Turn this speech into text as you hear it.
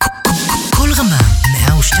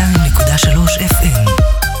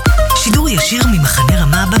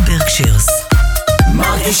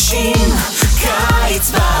חמשים,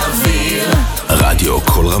 קיץ באוויר. רדיו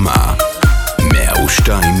כל רמה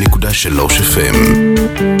 102.3 FM.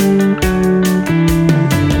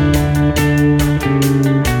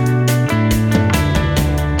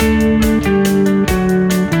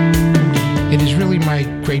 It is really my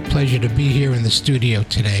great pleasure to be here in the studio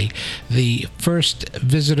today. The first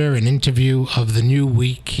visitor and interview of the new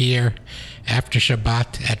week here after Shabbat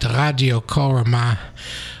at Radio Kol Ramah.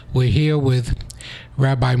 We're here with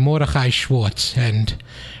Rabbi Mordechai Schwartz. And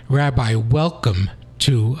Rabbi, welcome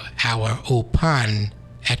to our Ulpan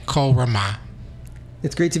at Kol Ramah.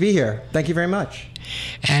 It's great to be here. Thank you very much.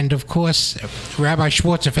 And of course, Rabbi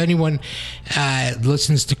Schwartz, if anyone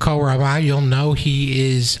listens to Kol Ramah, you'll know he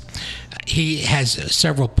has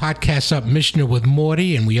several podcasts up, Mishnah with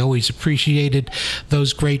Morty, and we always appreciated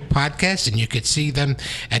those great podcasts, and you could see them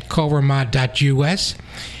at kolramah.us.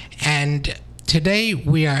 And today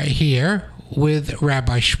we are here with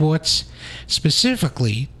Rabbi Schwartz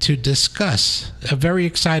specifically to discuss a very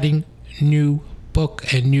exciting new book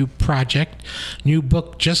and new project. New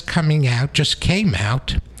book just came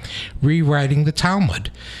out, Rewriting the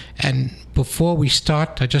Talmud. And before we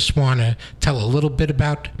start, I just want to tell a little bit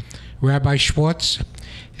about Rabbi Schwartz.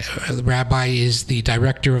 Rabbi is the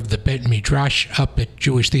director of the Bet Midrash up at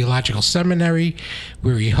Jewish Theological Seminary,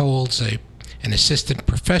 where he holds an assistant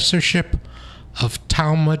professorship of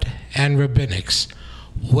Talmud and Rabbinics.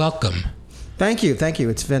 Welcome. Thank you.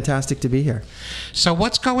 It's fantastic to be here. So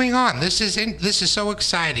what's going on? This is so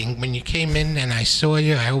exciting. When you came in and I saw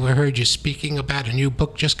you, I overheard you speaking about a new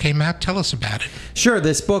book just came out. Tell us about it. Sure.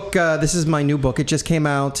 This book, this is my new book. It just came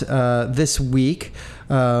out this week.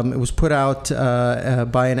 It was put out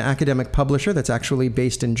by an academic publisher that's actually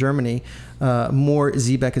based in Germany. Mohr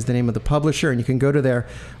Siebeck is the name of the publisher, and you can go to their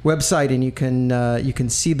website and you can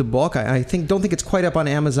see the book. I don't think it's quite up on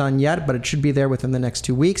Amazon yet, but it should be there within the next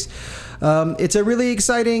 2 weeks. It's a really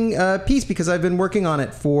exciting piece because I've been working on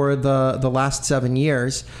it for the last 7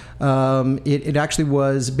 years. It actually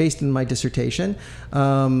was based in my dissertation.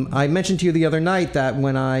 I mentioned to you the other night that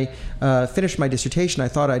when I finished my dissertation, I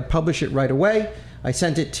thought I'd publish it right away. I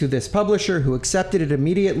sent it to this publisher who accepted it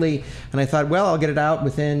immediately, and I thought, well, I'll get it out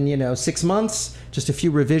within 6 months, just a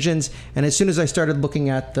few revisions. And as soon as I started looking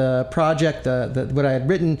at the project, what I had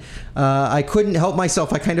written, I couldn't help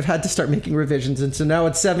myself. I kind of had to start making revisions, and so now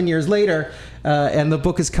it's 7 years later, and the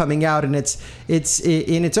book is coming out, and it's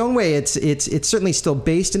in its own way, it's certainly still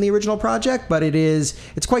based in the original project, but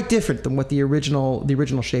it's quite different than what the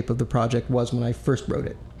original shape of the project was when I first wrote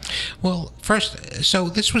it. Well, first, so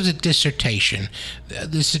this was a dissertation.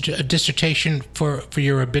 This is a dissertation for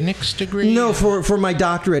your rabbinics degree? No, for my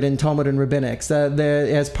doctorate in Talmud and Rabbinics.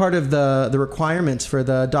 As part of the requirements for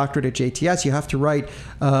the doctorate at JTS, you have to write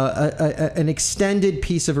an extended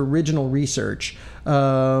piece of original research.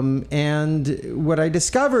 And what I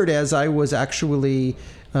discovered as I was actually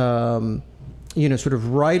sort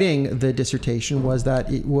of writing the dissertation was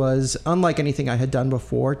that it was unlike anything I had done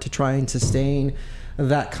before to try and sustain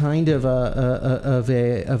that kind of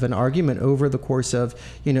an argument over the course of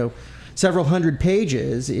several hundred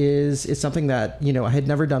pages is something that I had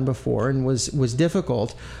never done before and was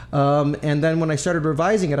difficult. And then when I started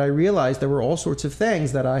revising it, I realized there were all sorts of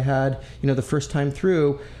things that I had the first time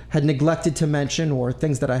through had neglected to mention, or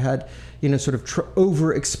things that I had sort of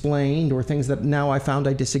over-explained, or things that now I found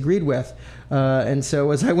I disagreed with. And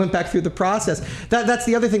so as I went back through the process, that's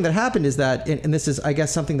the other thing that happened is that, and this is, I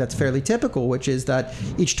guess, something that's fairly typical, which is that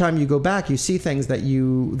each time you go back, you see things that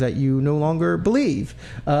you no longer believe,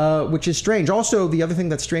 which is strange. Also, the other thing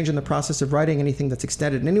that's strange in the process of writing anything that's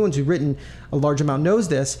extended, and anyone who's written a large amount knows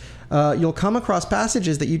this, you'll come across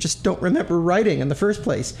passages that you just don't remember writing in the first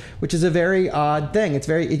place, which is a very odd thing. It's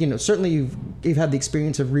very, certainly you've had the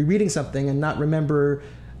experience of rereading something and not remember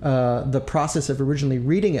the process of originally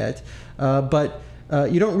reading it, but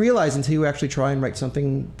you don't realize until you actually try and write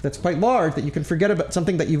something that's quite large that you can forget about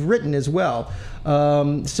something that you've written as well. The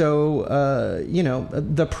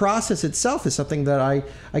process itself is something that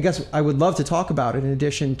I guess I would love to talk about in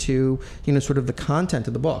addition to sort of the content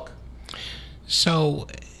of the book. So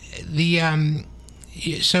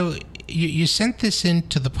you sent this in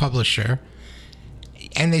to the publisher,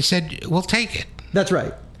 and they said, we'll take it. That's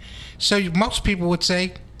right. So most people would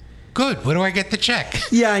say, Good. Where do I get the check?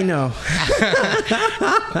 Yeah, I know.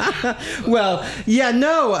 Well, yeah,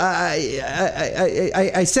 no.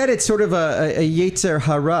 I said it's sort of a Yetzer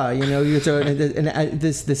Hara,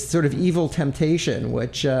 this sort of evil temptation,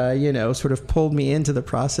 which sort of pulled me into the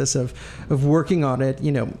process of working on it.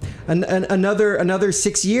 Another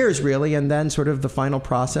 6 years really, and then sort of the final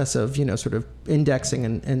process of sort of indexing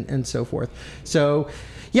and so forth. So.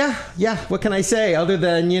 Yeah. What can I say other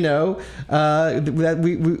than that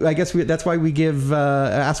I guess that's why we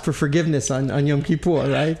ask for forgiveness on Yom Kippur,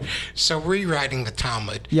 right? So rewriting the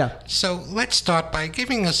Talmud. Yeah. So let's start by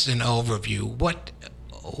giving us an overview.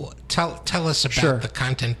 Tell us about Sure. the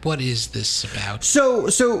content. What is this about? So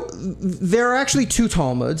there are actually two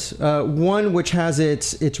Talmuds. One which has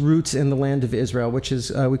its roots in the land of Israel, which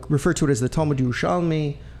is we refer to it as the Talmud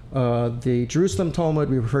Yerushalmi. The Jerusalem Talmud,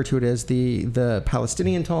 we refer to it as the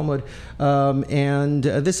Palestinian Talmud, and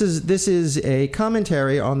this is a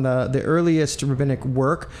commentary on the earliest rabbinic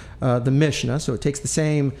work, the Mishnah. So it takes the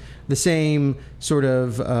same sort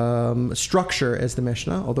of structure as the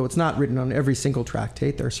Mishnah, although it's not written on every single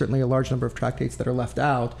tractate. There are certainly a large number of tractates that are left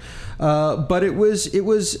out, but it was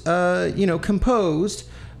composed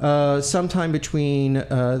sometime between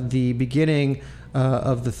the beginning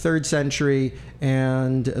of the 3rd century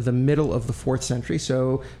and the middle of the 4th century.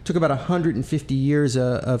 So it took about 150 years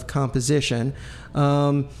of composition.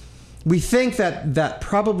 We think that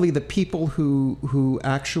probably the people who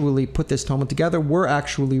actually put this Talmud together were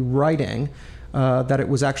actually writing, that it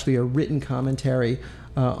was actually a written commentary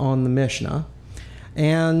on the Mishnah.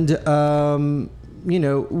 And,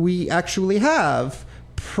 we actually have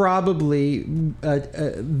probably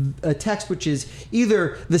a text which is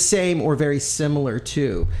either the same or very similar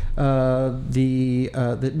to although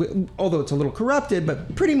it's a little corrupted,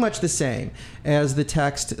 but pretty much the same as the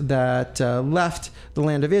text that left the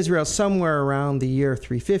land of Israel somewhere around the year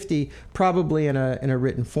 350, probably in a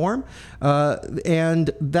written form,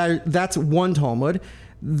 and that's one Talmud.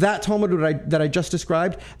 That Talmud that I just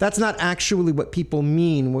described, that's not actually what people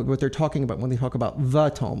mean, what they're talking about when they talk about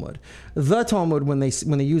the Talmud. The Talmud, when they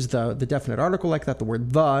use the definite article like that, the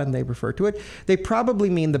word the, and they refer to it, they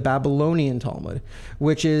probably mean the Babylonian Talmud,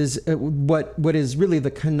 which is what is really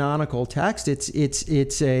the canonical text.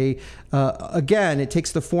 It's a again, it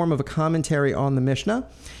takes the form of a commentary on the Mishnah.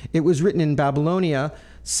 It was written in Babylonia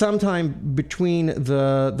sometime between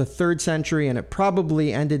the 3rd century, and it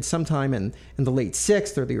probably ended sometime in the late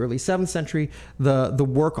 6th or the early 7th century, the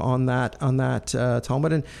work on that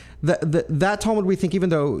Talmud. And that Talmud, we think, even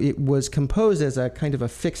though it was composed as a kind of a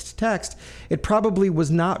fixed text, it probably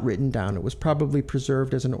was not written down. It was probably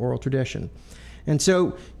preserved as an oral tradition. And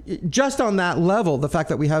so just on that level, the fact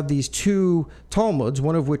that we have these two Talmuds,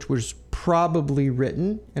 one of which was probably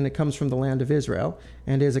written, and it comes from the land of Israel,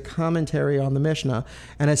 and is a commentary on the Mishnah,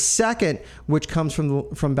 and a second which comes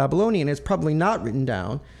from Babylonian, is probably not written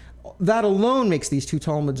down, that alone makes these two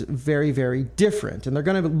Talmuds very, very different. And they're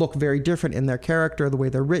going to look very different in their character, the way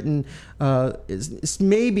they're written, is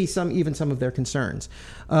maybe even some of their concerns.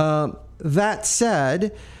 That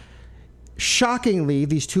said, shockingly,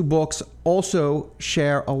 these two books also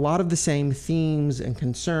share a lot of the same themes and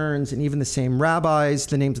concerns, and even the same rabbis,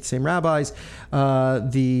 the names of the same rabbis, much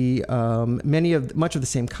of the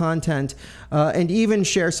same content, and even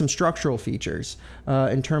share some structural features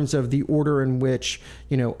in terms of the order in which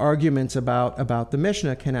arguments about the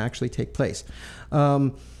Mishnah can actually take place.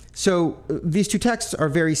 So these two texts are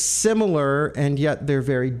very similar, and yet they're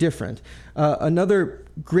very different. Another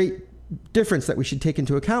great difference that we should take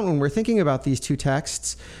into account when we're thinking about these two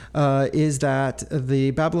texts is that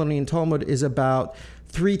the Babylonian Talmud is about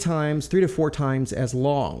 3 to 4 times as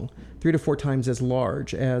long, 3 to 4 times as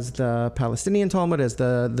large as the Palestinian Talmud, as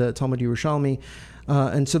the Talmud Yerushalmi.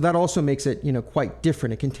 And so that also makes it, quite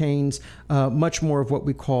different. It contains much more of what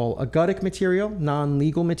we call agadic material,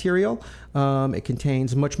 non-legal material. It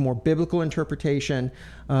contains much more biblical interpretation,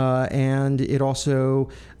 and it also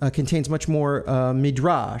contains much more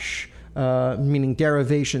midrash, meaning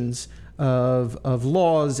derivations of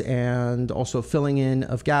laws, and also filling in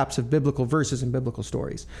of gaps of biblical verses and biblical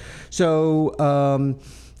stories. So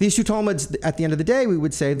these two Talmuds, at the end of the day, we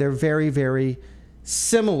would say they're very, very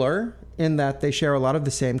similar in that they share a lot of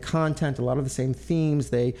the same content, a lot of the same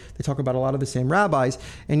themes. They talk about a lot of the same rabbis,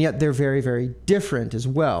 and yet they're very, very different as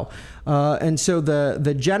well. And so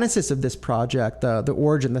the genesis of this project, the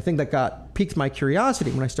origin, the thing that piqued my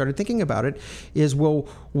curiosity when I started thinking about it is, well,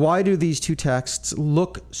 why do these two texts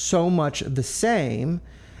look so much the same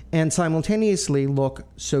and simultaneously look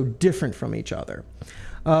so different from each other?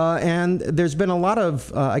 And there's been a lot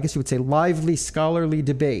of, I guess you would say, lively scholarly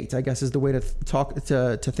debate, I guess is the way to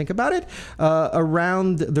think about it,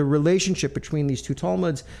 around the relationship between these two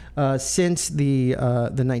Talmuds since the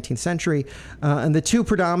 19th century. And the two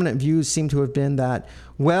predominant views seem to have been that,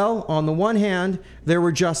 well, on the one hand, there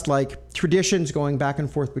were just like traditions going back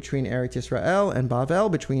and forth between Eretz Yisrael and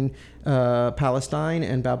Bavel, between Palestine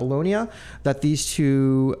and Babylonia, that these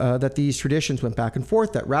traditions went back and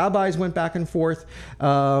forth, that rabbis went back and forth,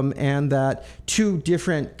 and that two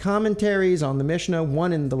different commentaries on the Mishnah,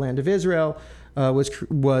 one in the land of Israel, was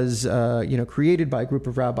created by a group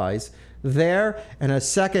of rabbis there, and a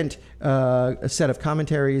second set of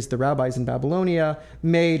commentaries the rabbis in Babylonia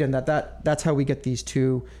made, and that's how we get these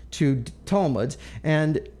two Talmuds.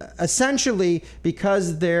 And essentially,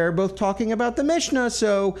 because they're both talking about the Mishnah,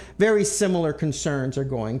 so very similar concerns are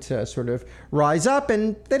going to sort of rise up,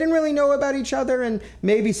 and they didn't really know about each other, and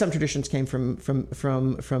maybe some traditions came from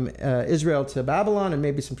Israel to Babylon, and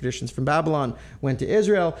maybe some traditions from Babylon went to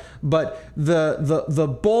Israel, but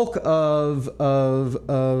the bulk of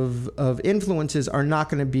influences are not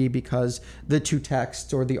going to be because the two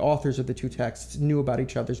texts or the authors of the two texts knew about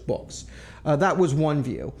each other's books. That was one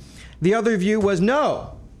view. The other view was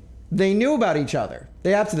no, they knew about each other.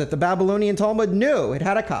 That the Babylonian Talmud knew it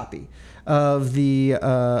had a copy of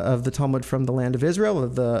the Talmud from the land of Israel,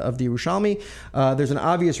 of the Yerushalmi. There's an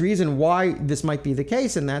obvious reason why this might be the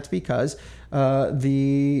case, and that's because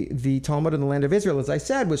the Talmud in the land of Israel, as I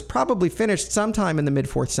said, was probably finished sometime in the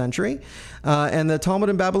mid-4th century, and the Talmud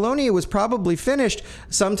in Babylonia was probably finished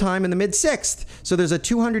sometime in the mid-6th. So there's a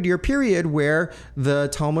 200-year period where the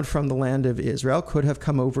Talmud from the land of Israel could have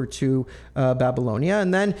come over to Babylonia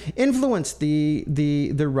and then influenced the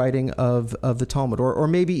writing of the Talmud, or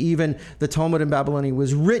maybe even the Talmud in Babylonia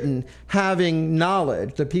was written having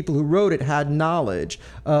knowledge. The people who wrote it had knowledge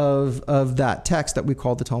of that text that we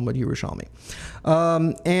call the Talmud Yerushalmi. I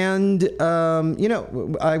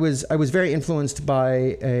was very influenced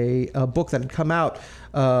by a book that had come out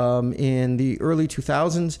in the early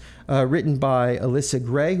 2000s, written by Alyssa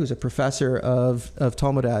Gray, who's a professor of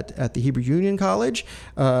Talmud at the Hebrew Union College,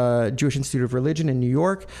 Jewish Institute of Religion in New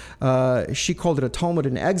York. She called it a Talmud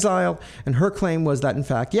in exile, and her claim was that in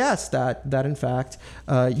fact, yes, that in fact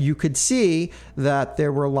you could see that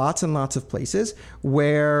there were lots and lots of places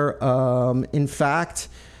where in fact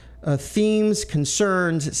themes,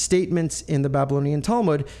 concerns, statements in the Babylonian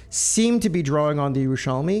Talmud seem to be drawing on the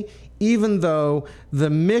Yerushalmi, even though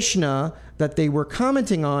the Mishnah that they were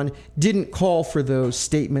commenting on didn't call for those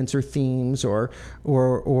statements or themes or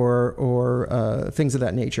things of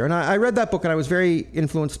that nature. And I read that book and I was very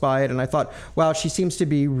influenced by it, and I thought, wow, she seems to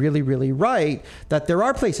be really, really right, that there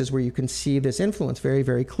are places where you can see this influence very,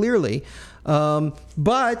 very clearly.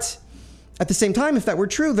 But at the same time, if that were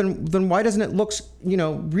true, then why doesn't it look,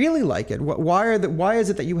 really like it? Why is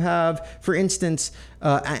it that you have, for instance,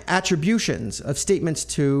 attributions of statements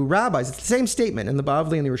to rabbis? It's the same statement in the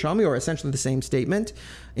Bavli and the Yerushalmi, or essentially the same statement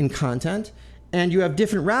in content, and you have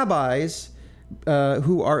different rabbis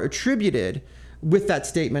who are attributed with that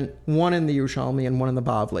statement, one in the Yerushalmi and one in the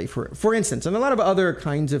Bavli, for instance, and a lot of other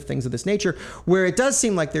kinds of things of this nature, where it does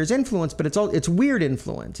seem like there's influence, but it's weird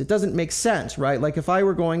influence. It doesn't make sense, right? Like if I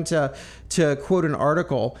were going to quote an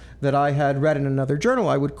article that I had read in another journal,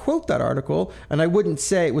 I would quote that article, and I wouldn't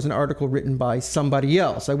say it was an article written by somebody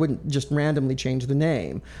else. I wouldn't just randomly change the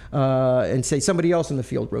name and say somebody else in the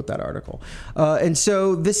field wrote that article. And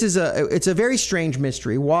so this is it's a very strange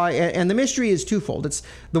mystery. Why? And the mystery is twofold. It's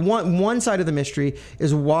the one side of the mystery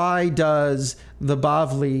is, why does the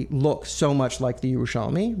Bavli look so much like the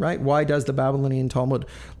Yerushalmi, right? Why does the Babylonian Talmud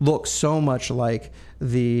look so much like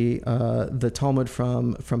the Talmud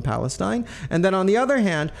from Palestine? And then on the other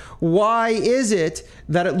hand, why is it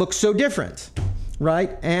that it looks so different?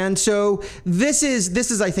 Right? And so this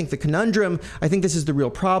is, I think, the conundrum. I think this is the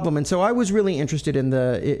real problem. And so I was really interested in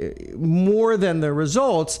more than the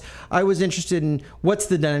results, I was interested in what's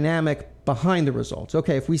the dynamic behind the results.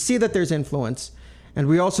 Okay, if we see that there's influence, and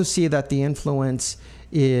we also see that the influence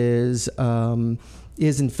is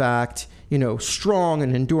in fact, strong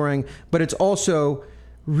and enduring, but it's also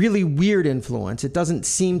really weird influence. It doesn't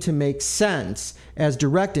seem to make sense as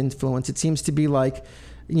direct influence. It seems to be like,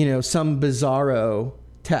 some bizarro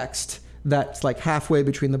text that's like halfway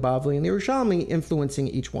between the Bavli and the Yerushalmi influencing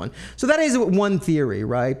each one. So that is one theory,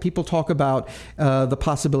 right? People talk about the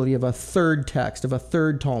possibility of a third text, of a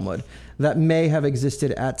third Talmud that may have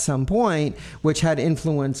existed at some point, which had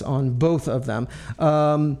influence on both of them.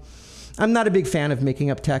 I'm not a big fan of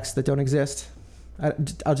making up texts that don't exist.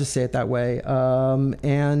 I'll just say it that way.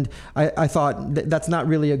 And I thought that's not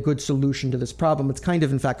really a good solution to this problem. It's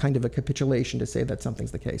in fact, kind of a capitulation to say that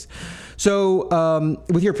something's the case. So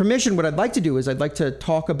with your permission, what I'd like to do is I'd like to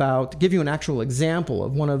give you an actual example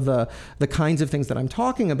of one of the kinds of things that I'm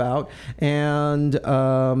talking about, and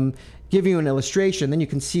give you an illustration. Then you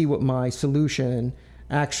can see what my solution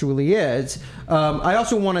actually is. I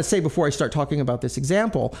also want to say, before I start talking about this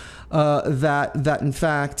example, that in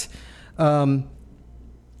fact, how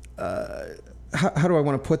do I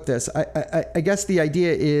want to put this? I guess the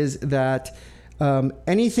idea is that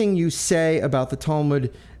anything you say about the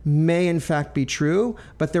Talmud may in fact be true,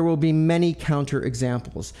 but there will be many counter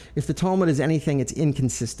examples. If the Talmud is anything, it's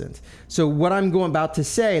inconsistent. So what I'm about to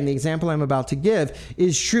say, and the example I'm about to give,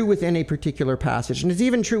 is true within a particular passage. And it's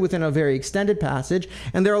even true within a very extended passage,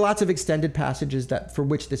 and there are lots of extended passages for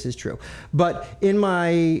which this is true. But in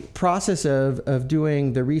my process of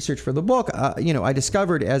doing the research for the book, I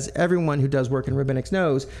discovered, as everyone who does work in rabbinics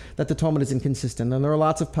knows, that the Talmud is inconsistent. And there are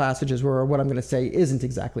lots of passages where what I'm going to say isn't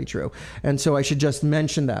exactly true. And so I should just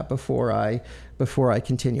mention that before I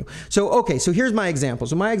continue. So here's my example.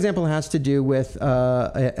 So my example has to do with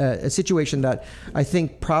a situation that I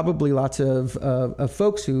think probably lots of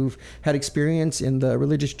folks who've had experience in the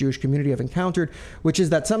religious Jewish community have encountered, which is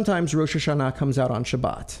that sometimes Rosh Hashanah comes out on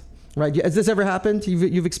Shabbat. Right? Has this ever happened?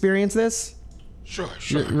 You've experienced this? Sure.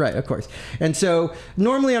 Right, of course. And so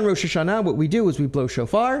normally on Rosh Hashanah, what we do is we blow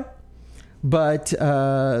shofar. But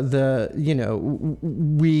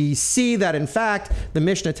we see that, in fact, the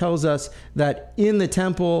Mishnah tells us that in the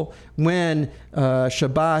temple, when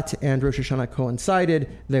Shabbat and Rosh Hashanah coincided,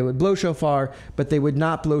 they would blow shofar, but they would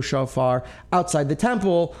not blow shofar outside the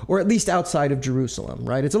temple, or at least outside of Jerusalem.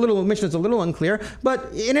 Right? Mishnah's a little unclear,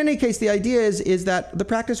 but in any case, the idea is that the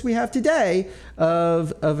practice we have today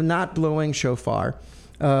of not blowing shofar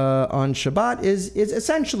on Shabbat is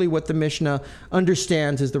essentially what the Mishnah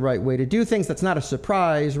understands is the right way to do things. That's not a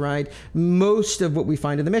surprise, right? Most of what we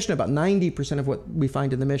find in the Mishnah, about 90% of what we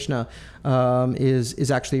find in the Mishnah,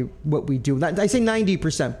 is actually what we do. I say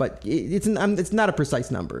 90%, but it's not a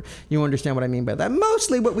precise number. You understand what I mean by that.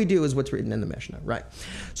 Mostly what we do is what's written in the Mishnah, right?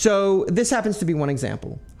 So this happens to be one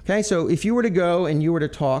example. Okay, so if you were to go and you were to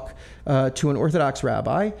talk to an Orthodox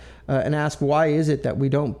rabbi and ask, why is it that we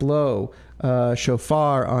don't blow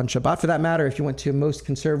shofar on Shabbat? For that matter, if you went to most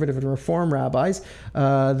conservative and reform rabbis,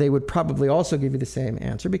 they would probably also give you the same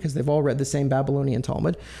answer, because they've all read the same Babylonian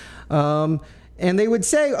Talmud. And they would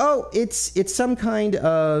say, it's some kind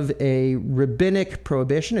of a rabbinic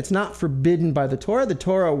prohibition. It's not forbidden by the Torah. The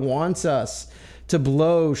Torah wants us to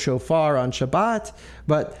blow shofar on Shabbat,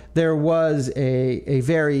 but there was a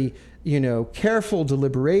very careful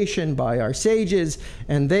deliberation by our sages,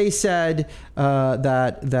 and they said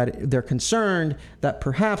that they're concerned that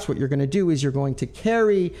perhaps what you're going to do is you're going to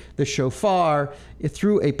carry the shofar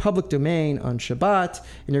through a public domain on Shabbat,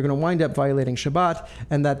 and you're going to wind up violating Shabbat,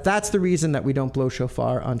 and that's the reason that we don't blow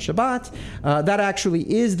shofar on Shabbat. That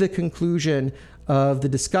actually is the conclusion of the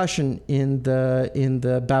discussion in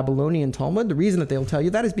the Babylonian Talmud. The reason that they'll tell you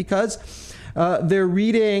that is because they're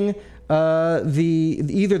reading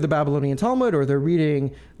either the Babylonian Talmud, or they're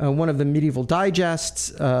reading one of the medieval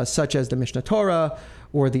digests, such as the Mishnah Torah,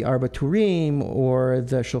 or the Arba Turim, or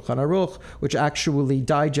the Shulchan Aruch, which actually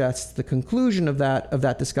digests the conclusion of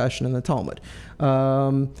that discussion in the Talmud.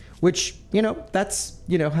 Which, that's,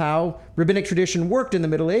 how rabbinic tradition worked in the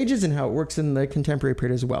Middle Ages and how it works in the contemporary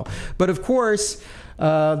period as well. But of course,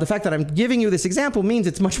 the fact that I'm giving you this example means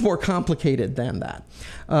it's much more complicated than that.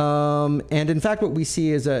 And in fact, what we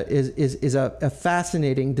see is a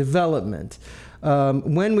fascinating development.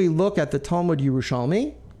 When we look at the Talmud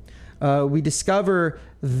Yerushalmi, we discover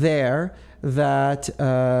there that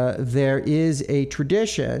there is a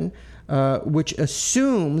tradition which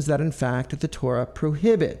assumes that, in fact, the Torah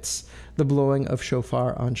prohibits the blowing of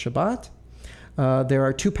shofar on Shabbat. There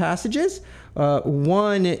are two passages,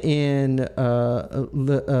 one in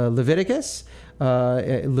Leviticus,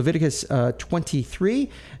 Leviticus 23,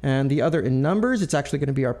 and the other in Numbers. It's actually going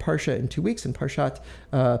to be our Parsha in 2 weeks, in Parshat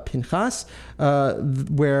Pinchas,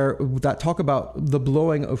 where that talk about the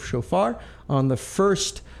blowing of shofar on the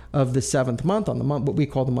first of the 7th month, on the month, what we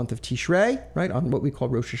call the month of Tishrei, right? On what we call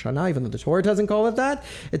Rosh Hashanah, even though the Torah doesn't call it that.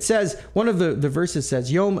 It says, one of the verses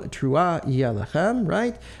says, Yom Truah Yeh Lechem,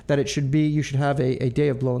 right? That you should have a day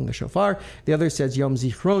of blowing the shofar. The other says, Yom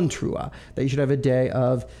Zichron Truah, that you should have a day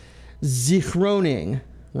of zichroning,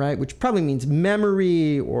 right? Which probably means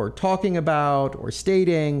memory, or talking about, or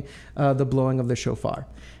stating the blowing of the shofar.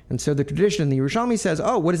 And so the tradition in the Yerushalmi says,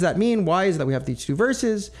 oh, what does that mean? Why is it that we have these two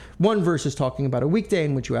verses? One verse is talking about a weekday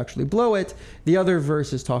in which you actually blow it. The other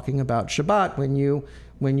verse is talking about Shabbat when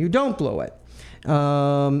you don't blow it.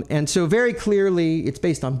 And so very clearly it's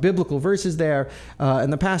based on biblical verses there.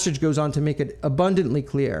 And the passage goes on to make it abundantly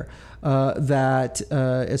clear that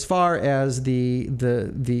as far as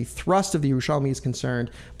the thrust of the Yerushalmi is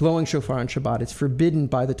concerned, blowing shofar on Shabbat is forbidden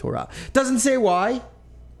by the Torah. Doesn't say why,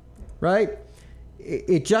 right?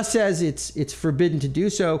 It just says it's forbidden to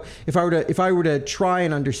do so. If I were to try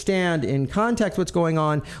and understand in context what's going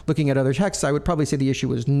on, looking at other texts, I would probably say the issue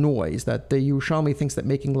was noise. That the Yerushalmi thinks that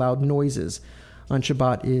making loud noises on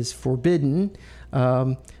Shabbat is forbidden.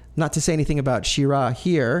 Not to say anything about Shirah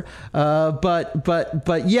here,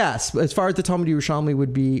 but yes, as far as the Talmud Yerushalmi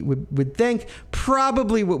would think,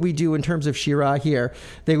 probably what we do in terms of Shirah here,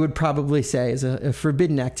 they would probably say is a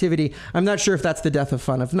forbidden activity. I'm not sure if that's the death of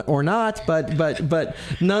fun or not, but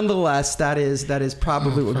nonetheless, that is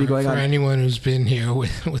probably what would be going on. For anyone who's been here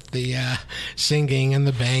with the singing and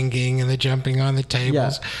the banging and the jumping on the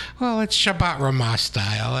tables, well, it's Shabbat Ramah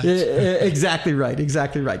style. Exactly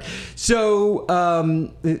right. So.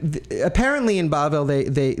 Apparently in Babel, they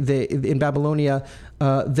in Babylonia,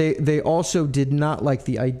 they also did not like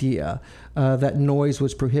the idea that noise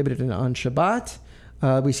was prohibited on Shabbat.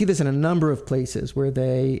 We see this in a number of places where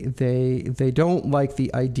they don't like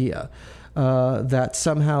the idea that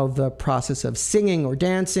somehow the process of singing or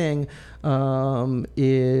dancing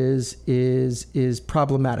is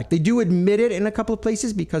problematic. They do admit it in a couple of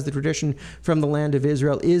places because the tradition from the land of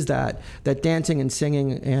Israel is that dancing and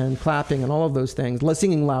singing and clapping and all of those things,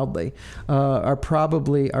 singing loudly, are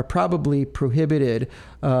probably prohibited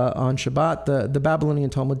on Shabbat. The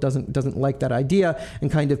Babylonian Talmud doesn't like that idea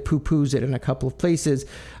and kind of poo-poos it in a couple of places,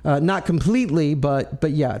 not completely, but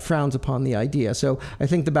yeah, it frowns upon the idea. So I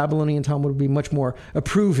think the Babylonian Talmud would be much more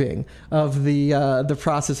approving of the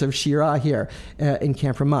process of Shirah here in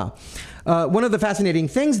Camp Ramah. One of the fascinating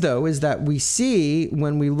things, though, is that we see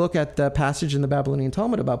when we look at the passage in the Babylonian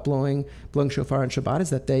Talmud about blowing shofar on Shabbat is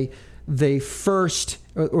that they first,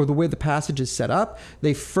 or the way the passage is set up,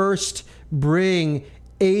 they first bring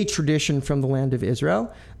a tradition from the land of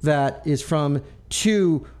Israel that is from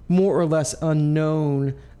two more or less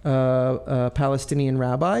unknown Palestinian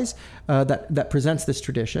rabbis that presents this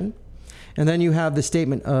tradition. And then you have the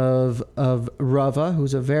statement of Rava,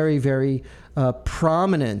 who's a very, very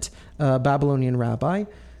prominent Babylonian rabbi,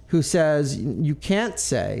 who says you can't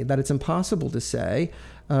say that it's impossible to say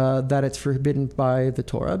that it's forbidden by the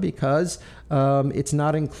Torah because it's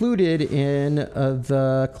not included in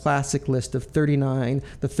the classic list of 39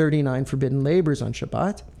 forbidden labors on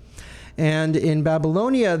Shabbat. And in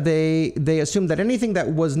Babylonia, they assumed that anything that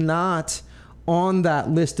was not on that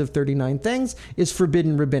list of 39 things is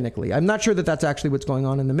forbidden rabbinically. I'm not sure that that's actually what's going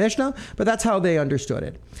on in the Mishnah, but that's how they understood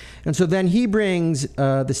it. And so then he brings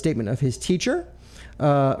the statement of his teacher,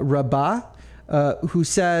 Rabbah,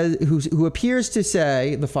 who appears to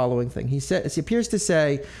say the following thing. He appears to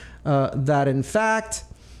say that in fact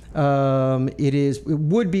it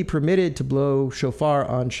would be permitted to blow shofar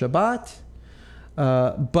on Shabbat,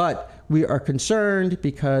 but we are concerned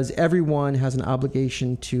because everyone has an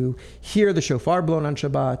obligation to hear the shofar blown on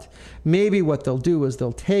Shabbat. Maybe what they'll do is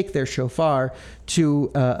they'll take their shofar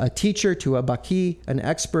to a teacher, to a baki, an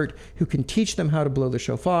expert who can teach them how to blow the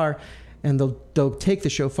shofar, and they'll take the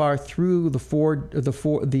shofar through the four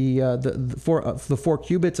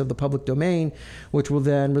cubits of the public domain, which will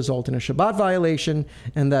then result in a Shabbat violation,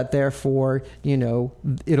 and that therefore,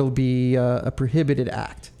 it'll be a prohibited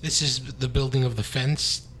act. This is the building of the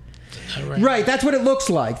fence. Right, that's what it looks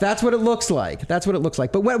like. But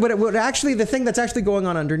what actually, the thing that's actually going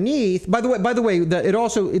on underneath. By the way,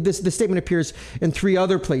 the statement appears in three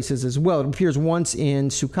other places as well. It appears once in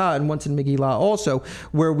Sukkah and once in Megillah also,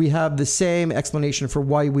 where we have the same explanation for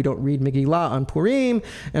why we don't read Megillah on Purim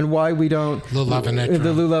and why we don't Lulav and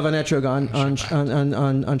Etrog on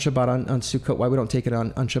Shabbat on Sukkot. Why we don't take it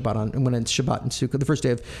on Shabbat when it's Shabbat and Sukkot. The first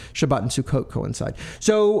day of Shabbat and Sukkot coincide.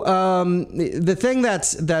 So the thing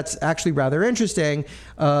that's actually rather interesting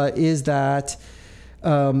is that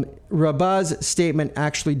Rabbah's statement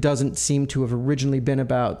actually doesn't seem to have originally been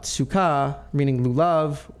about Sukkah, meaning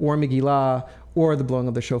Lulav, or Megillah, or the blowing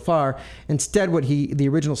of the shofar. Instead, the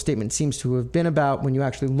original statement seems to have been about, when you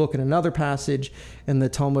actually look at another passage in the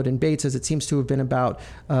Talmud in Beit, says it seems to have been about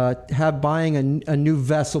buying a new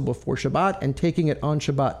vessel before Shabbat and taking it on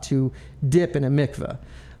Shabbat to dip in a mikveh,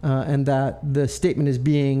 and that the statement is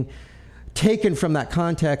being taken from that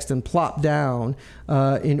context and plopped down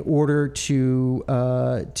in order to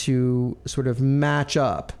sort of match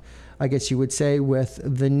up I guess you would say, with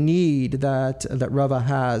the need that Rava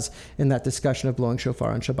has in that discussion of blowing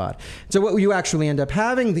shofar on Shabbat. So what you actually end up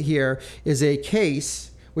having here is a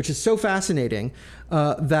case which is so fascinating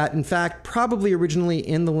that, in fact, probably originally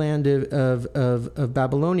in the land of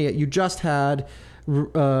Babylonia, you just had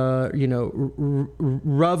Rava's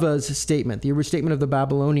statement, the statement of the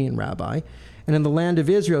Babylonian rabbi. And in the land of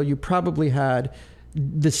Israel, you probably had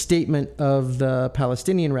the statement of the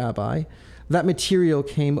Palestinian rabbi. That material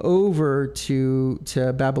came over to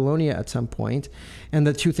Babylonia at some point, and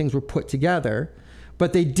the two things were put together.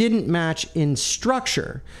 But they didn't match in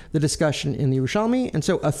structure the discussion in the Yerushalmi, and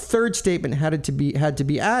so a third statement had to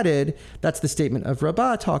be added. That's the statement of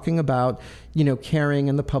Rabbah, talking about caring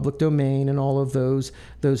in the public domain and all of those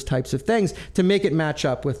types of things to make it match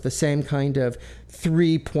up with the same kind of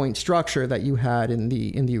 3-point structure that you had in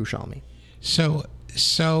the Yerushalmi. So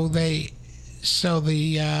the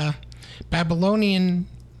Babylonian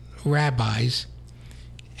rabbis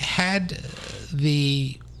had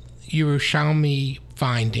the Yerushalmi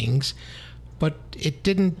findings, but it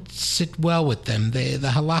didn't sit well with them. The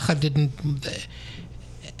halacha didn't.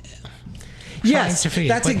 Yes,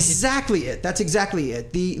 that's exactly it. That's exactly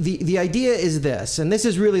it. The idea is this, and this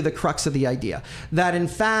is really the crux of the idea, that in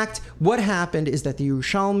fact what happened is that the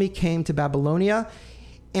Yerushalmi came to Babylonia,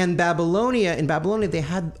 and in Babylonia they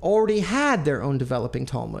had already had their own developing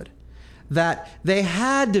Talmud. That they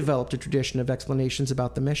had developed a tradition of explanations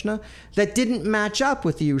about the Mishnah that didn't match up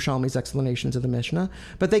with the Yerushalmi's explanations of the Mishnah,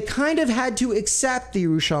 but they kind of had to accept the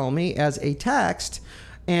Yerushalmi as a text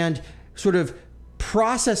and sort of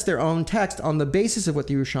process their own text on the basis of what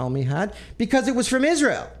the Yerushalmi had, because it was from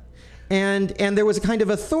Israel, and there was a kind of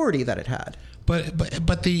authority that it had. But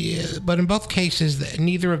in both cases,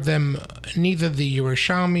 neither the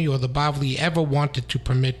Yerushalmi or the Bavli ever wanted to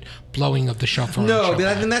permit blowing of the shofar. No,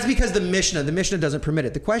 and that's because the Mishnah doesn't permit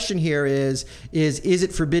it. The question here is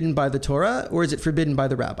it forbidden by the Torah or is it forbidden by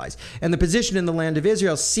the rabbis? And the position in the land of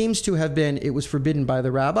Israel seems to have been it was forbidden by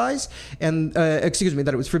the rabbis, and that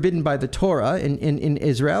it was forbidden by the Torah in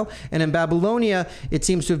Israel, and in Babylonia it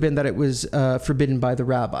seems to have been that it was forbidden by the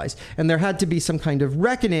rabbis, and there had to be some kind of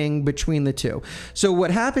reckoning between the two. So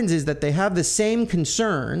what happens is that they have the same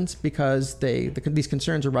concerns because these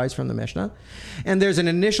concerns arise from the Mishnah, and there's an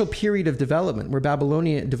initial period of development where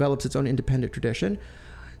Babylonia develops its own independent tradition,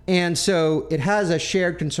 and so it has a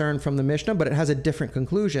shared concern from the Mishnah, but it has a different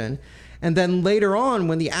conclusion. And then later on,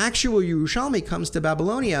 when the actual Yerushalmi comes to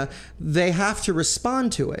Babylonia, they have to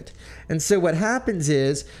respond to it. And so what happens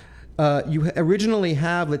is you originally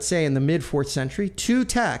have, let's say in the mid-4th century, two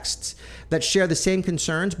texts that share the same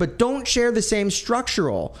concerns, but don't share the same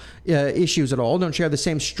structural issues at all, don't share the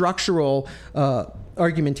same structural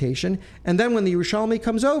argumentation. And then when the Yerushalmi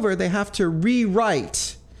comes over, they have to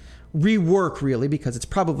rework really, because it's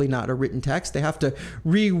probably not a written text. They have to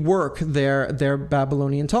rework their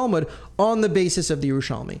Babylonian Talmud on the basis of the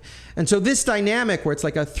Yerushalmi. And so this dynamic where it's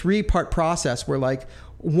like a 3-part process where like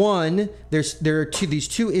one, there are these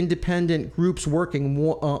two independent groups working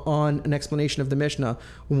on an explanation of the Mishnah,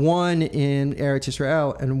 one in Eretz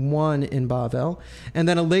Yisrael and one in Bavel, and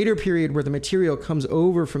then a later period where the material comes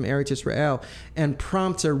over from Eretz Yisrael and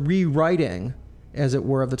prompts a rewriting, as it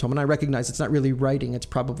were, of the Talmud. And I recognize it's not really writing, it's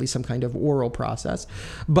probably some kind of oral process,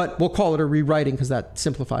 but we'll call it a rewriting because that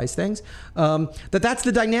simplifies things. That's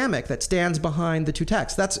the dynamic that stands behind the two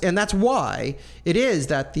texts. That's why it is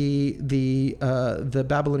that the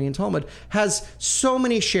Babylonian Talmud has so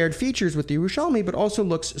many shared features with the Yerushalmi, but also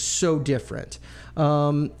looks so different.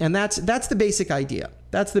 And that's the basic idea.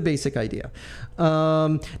 That's the basic idea.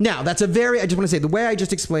 Now, I just want to say, the way I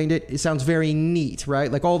just explained it sounds very neat,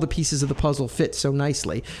 right? Like all the pieces of the puzzle fit so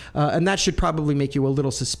nicely. And that should probably make you a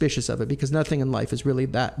little suspicious of it, because nothing in life is really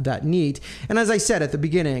that neat. And as I said at the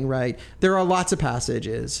beginning, right, there are lots of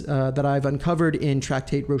passages that I've uncovered in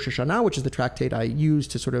Tractate Rosh Hashanah, which is the tractate I use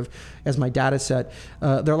to sort of, as my data set.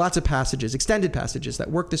 There are lots of passages, extended passages,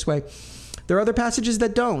 that work this way. There are other passages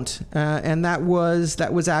that don't, and that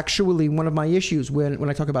was actually one of my issues when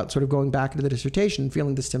I talk about sort of going back into the dissertation,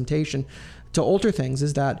 feeling this temptation to alter things,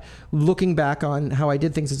 is that looking back on how I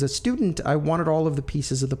did things as a student, I wanted all of the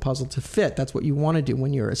pieces of the puzzle to fit. That's what you want to do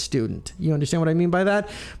when you're a student. You understand what I mean by that?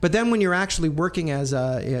 But then when you're actually working as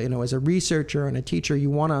a researcher and a teacher, you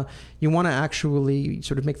want to actually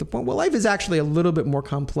sort of make the point, well, life is actually a little bit more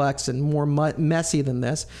complex and more messy than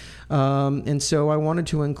this. And so I wanted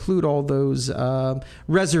to include all those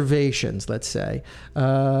reservations, let's say,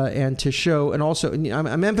 and to show, and also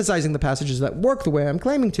I'm emphasizing the passages that work the way I'm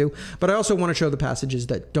claiming to, but I also want to show the passages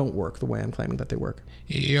that don't work the way I'm claiming that they work.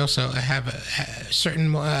 You also have a certain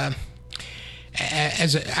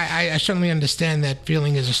I certainly understand that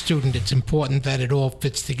feeling as a student. It's important that it all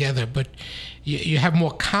fits together, but you have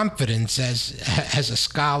more confidence as a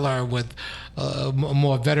scholar with a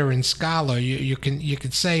more veteran scholar. You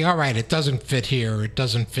can say, all right, it doesn't fit here or it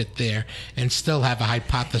doesn't fit there, and still have a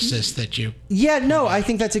hypothesis that you. Yeah, no, I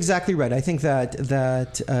think that's exactly right. I think that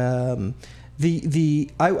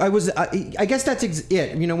I guess that's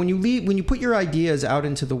it. You know, when you put your ideas out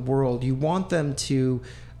into the world, you want them to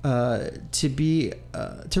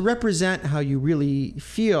represent how you really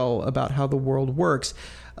feel about how the world works.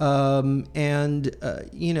 I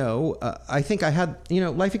think I had,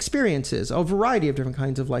 life experiences, a variety of different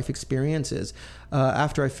kinds of life experiences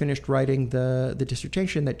after I finished writing the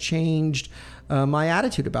dissertation that changed my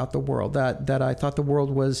attitude about the world, that I thought the world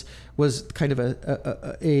was kind of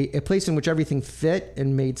a place in which everything fit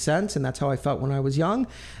and made sense, and that's how I felt when I was young.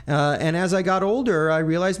 And as I got older, I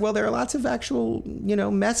realized, well, there are lots of actual,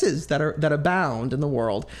 messes that abound in the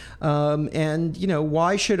world.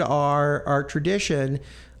 Why should our tradition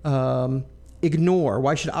ignore?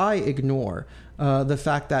 Why should I ignore the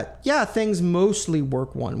fact that, things mostly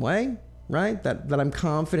work one way, right? That I'm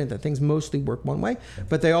confident that things mostly work one way,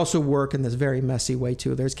 but they also work in this very messy way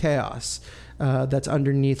too. There's chaos that's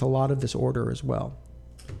underneath a lot of this order as well.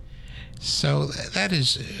 So that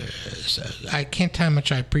is, I can't tell how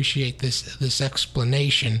much I appreciate this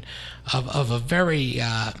explanation of a very,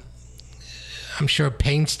 I'm sure,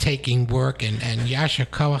 painstaking work and Yasher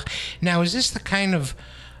Koach. Now, is this the kind of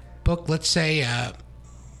book, let's say,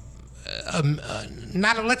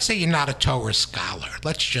 let's say you're not a Torah scholar.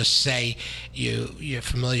 Let's just say you're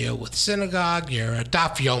familiar with synagogue. You're a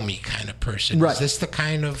Daf Yomi kind of person. Right. Is this the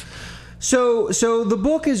kind of? So the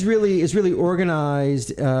book is really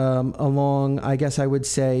organized along, I guess I would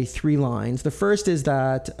say, 3 lines. The first is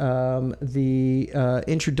that the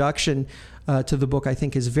introduction to the book, I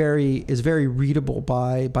think, is very readable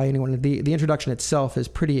by anyone. The introduction itself is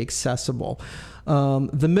pretty accessible.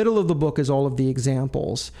 The middle of the book is all of the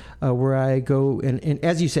examples where I go in,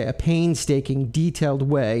 as you say, a painstaking, detailed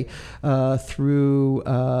way through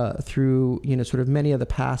sort of many of the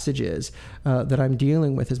passages that I'm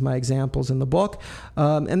dealing with as my examples in the book,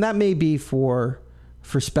 and that may be for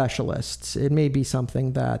specialists. It may be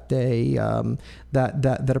something that they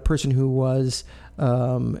that a person who was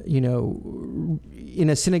in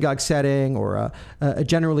a synagogue setting or a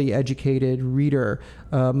generally educated reader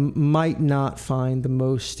might not find the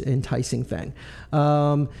most enticing thing.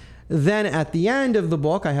 Then at the end of the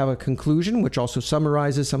book, I have a conclusion, which also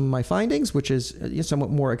summarizes some of my findings, which is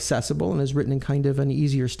somewhat more accessible and is written in kind of an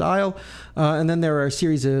easier style. And then there are a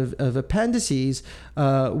series of appendices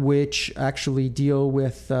which actually deal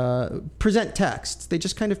with present texts. They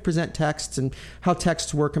just kind of present texts and how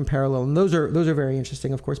texts work in parallel. And those are very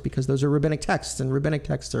interesting, of course, because those are rabbinic texts, and rabbinic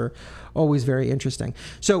texts are always very interesting.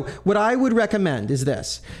 So what I would recommend is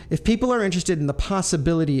this. If people are interested in the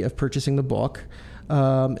possibility of purchasing the book,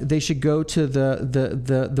 they should go to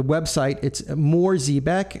the website. It's Mohr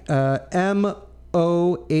Siebeck,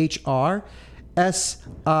 MohrSiebeck,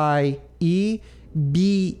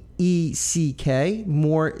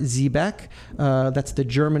 Mohr Siebeck. That's the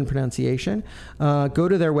German pronunciation. Go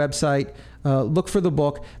to their website. Look for the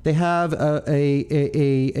book. They have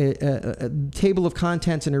a table of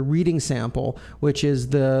contents and a reading sample, which is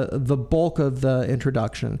the bulk of the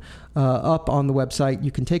introduction, up on the website.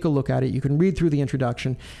 You can take a look at it. You can read through the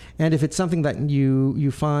introduction, and if it's something that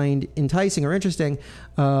you find enticing or interesting,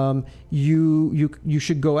 you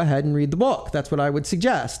should go ahead and read the book. That's what I would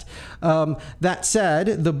suggest. That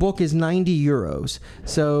said, the book is €90,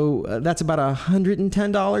 so that's about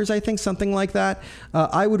 $110, I think, something like that.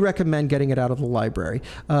 I would recommend getting it out of the library.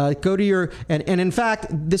 Go to your and in fact,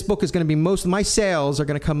 this book is going to be my sales are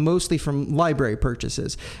going to come mostly from library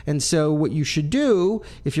purchases. And so what you should do,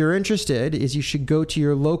 if you're interested, is you should go to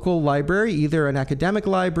your local library, either an academic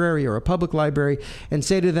library or a public library, and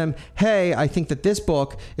say to them, hey, I think that this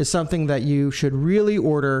book is something that you should really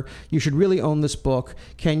order. You should really own this book.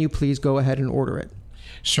 Can you please go ahead and order it?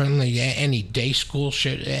 Certainly, any day school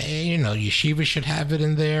should, yeshiva should have it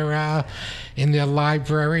in their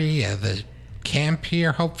library. The camp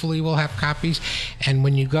here hopefully will have copies. And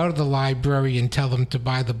when you go to the library and tell them to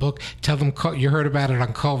buy the book, tell them you heard about it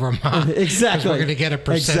on Kol Ramah. Exactly. We're going to get a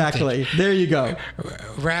percentage. Exactly. There you go.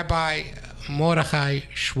 Rabbi Mordechai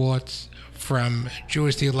Schwartz from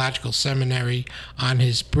Jewish Theological Seminary on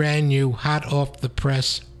his brand new, hot off the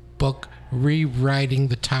press book, Rewriting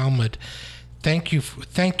the Talmud. Thank you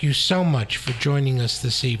so much for joining us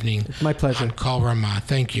this evening. It's my pleasure. On Kol Ramah.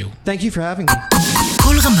 Thank you. Thank you for having me.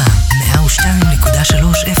 Kol Ramah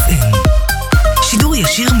 102.3 FM. שידור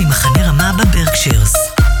ישיר ממחנה רמה בברקשיירס.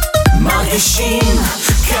 מרגישים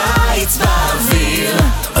קיץ באוויר.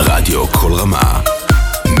 רדיו כל רמה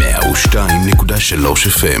 102.3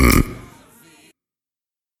 FM